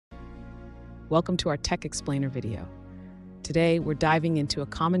Welcome to our Tech Explainer video. Today, we're diving into a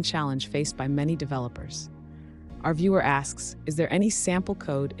common challenge faced by many developers. Our viewer asks, is there any sample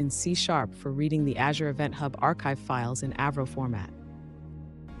code in C# for reading the Azure Event Hub archive files in Avro format?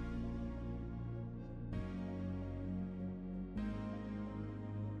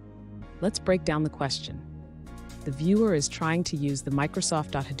 Let's break down the question. The viewer is trying to use the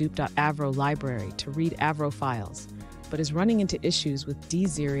Microsoft.Hadoop.Avro library to read Avro files, but is running into issues with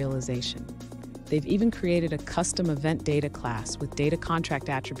deserialization. They've even created a custom event data class with data contract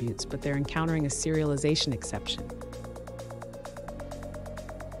attributes, but they're encountering a serialization exception.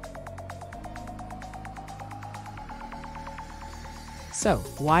 So,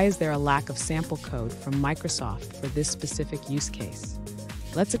 why is there a lack of sample code from Microsoft for this specific use case?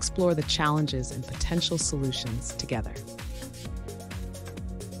 Let's explore the challenges and potential solutions together.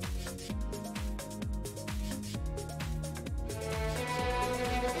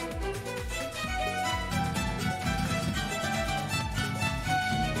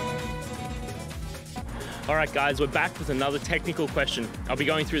 All right, guys, we're back with another technical question. I'll be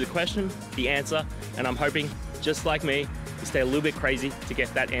going through the question, the answer, and I'm hoping, just like me, you stay a little bit crazy to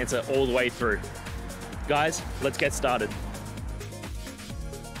get that answer all the way through. Guys, let's get started.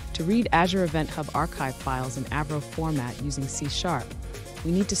 To read Azure Event Hub archive files in Avro format using C#,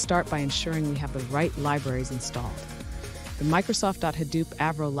 we need to start by ensuring we have the right libraries installed. The Microsoft.Hadoop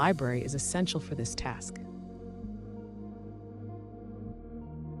Avro library is essential for this task.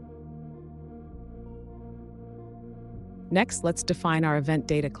 Next, let's define our event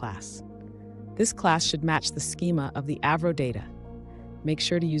data class. This class should match the schema of the Avro data. Make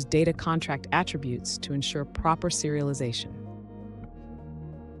sure to use data contract attributes to ensure proper serialization.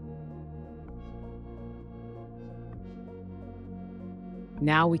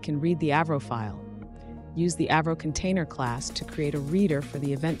 Now we can read the Avro file. Use the Avro container class to create a reader for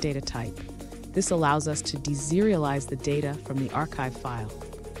the event data type. This allows us to deserialize the data from the archive file.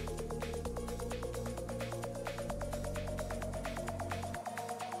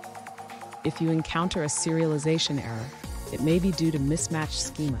 If you encounter a serialization error, it may be due to mismatched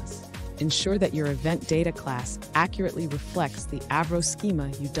schemas. Ensure that your event data class accurately reflects the Avro schema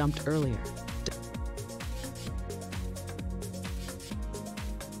you dumped earlier.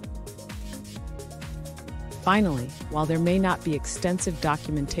 Finally, while there may not be extensive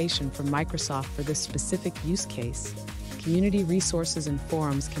documentation from Microsoft for this specific use case, community resources and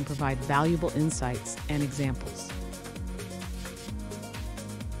forums can provide valuable insights and examples.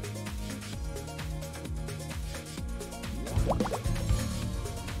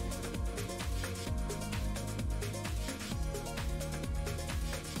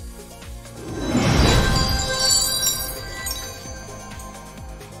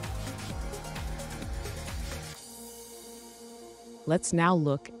 Let's now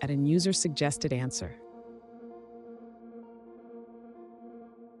look at a user-suggested answer.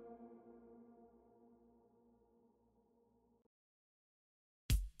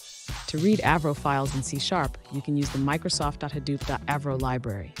 To read Avro files in C#, you can use the Microsoft.Hadoop.Avro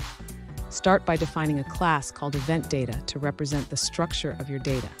library. Start by defining a class called Event Data to represent the structure of your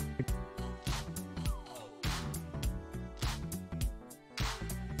data.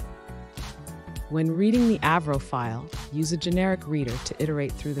 When reading the Avro file, use a generic reader to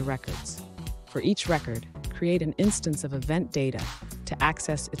iterate through the records. For each record, create an instance of event data to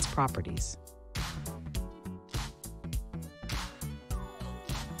access its properties.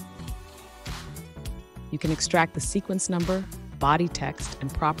 You can extract the sequence number, body text,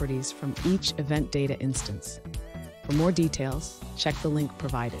 and properties from each event data instance. For more details, check the link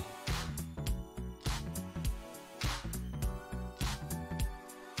provided.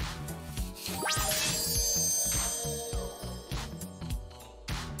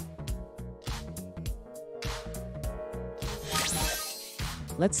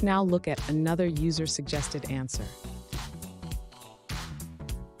 Let's now look at another user-suggested answer.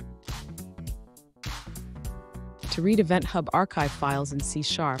 To read Event Hub archive files in C#,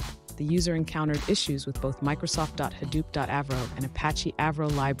 the user encountered issues with both Microsoft.Hadoop.Avro and Apache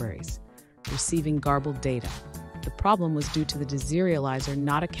Avro libraries, receiving garbled data. The problem was due to the deserializer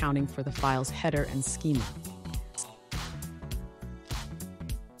not accounting for the file's header and schema.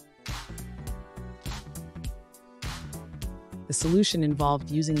 The solution involved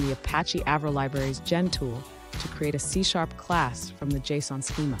using the Apache Avro library's Gen tool to create a C# class from the JSON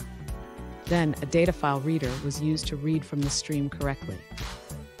schema. Then, a data file reader was used to read from the stream correctly.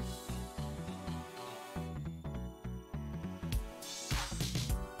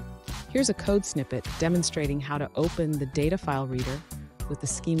 Here's a code snippet demonstrating how to open the data file reader with the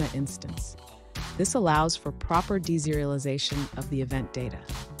schema instance. This allows for proper deserialization of the event data.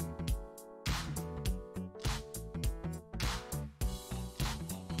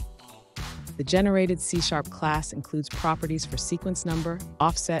 The generated C# class includes properties for sequence number,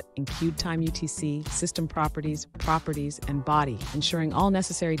 offset, and queued time UTC, system properties, and body, ensuring all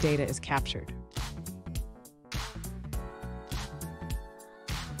necessary data is captured.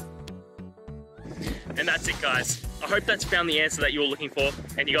 And that's it, guys. I hope that's found the answer that you were looking for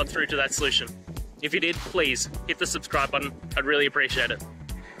and you got through to that solution. If you did, please hit the subscribe button. I'd really appreciate it.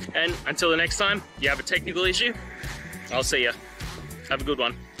 And until the next time you have a technical issue, I'll see you. Have a good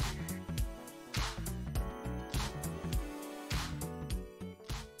one.